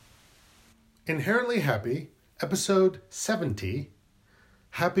Inherently Happy, episode 70,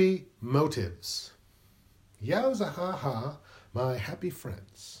 Happy Motives. Yowza ha ha, my happy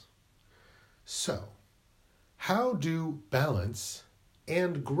friends. So, how do balance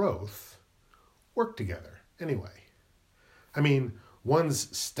and growth work together anyway? I mean,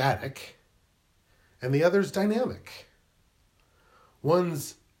 one's static and the other's dynamic.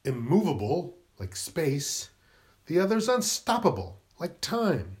 One's immovable, like space, the other's unstoppable, like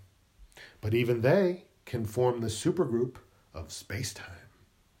time. But even they can form the supergroup of space-time.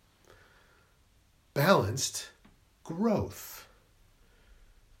 Balanced growth.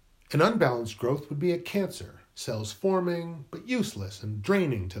 An unbalanced growth would be a cancer, cells forming, but useless and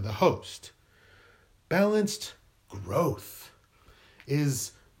draining to the host. Balanced growth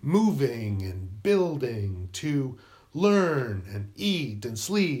is moving and building to learn and eat and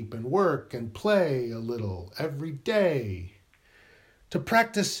sleep and work and play a little every day. To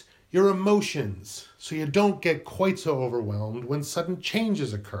practice your emotions so you don't get quite so overwhelmed when sudden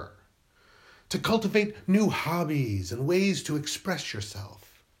changes occur. To cultivate new hobbies and ways to express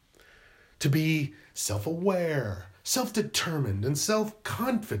yourself. To be self-aware, self-determined, and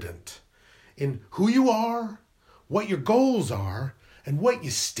self-confident in who you are, what your goals are, and what you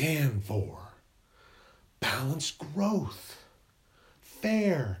stand for. Balanced growth.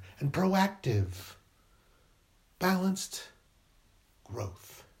 Fair and proactive. Balanced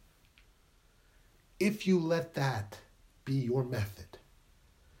growth. If you let that be your method,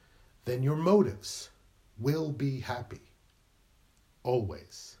 then your motives will be happy.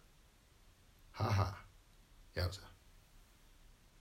 Always. Ha ha. Yowza.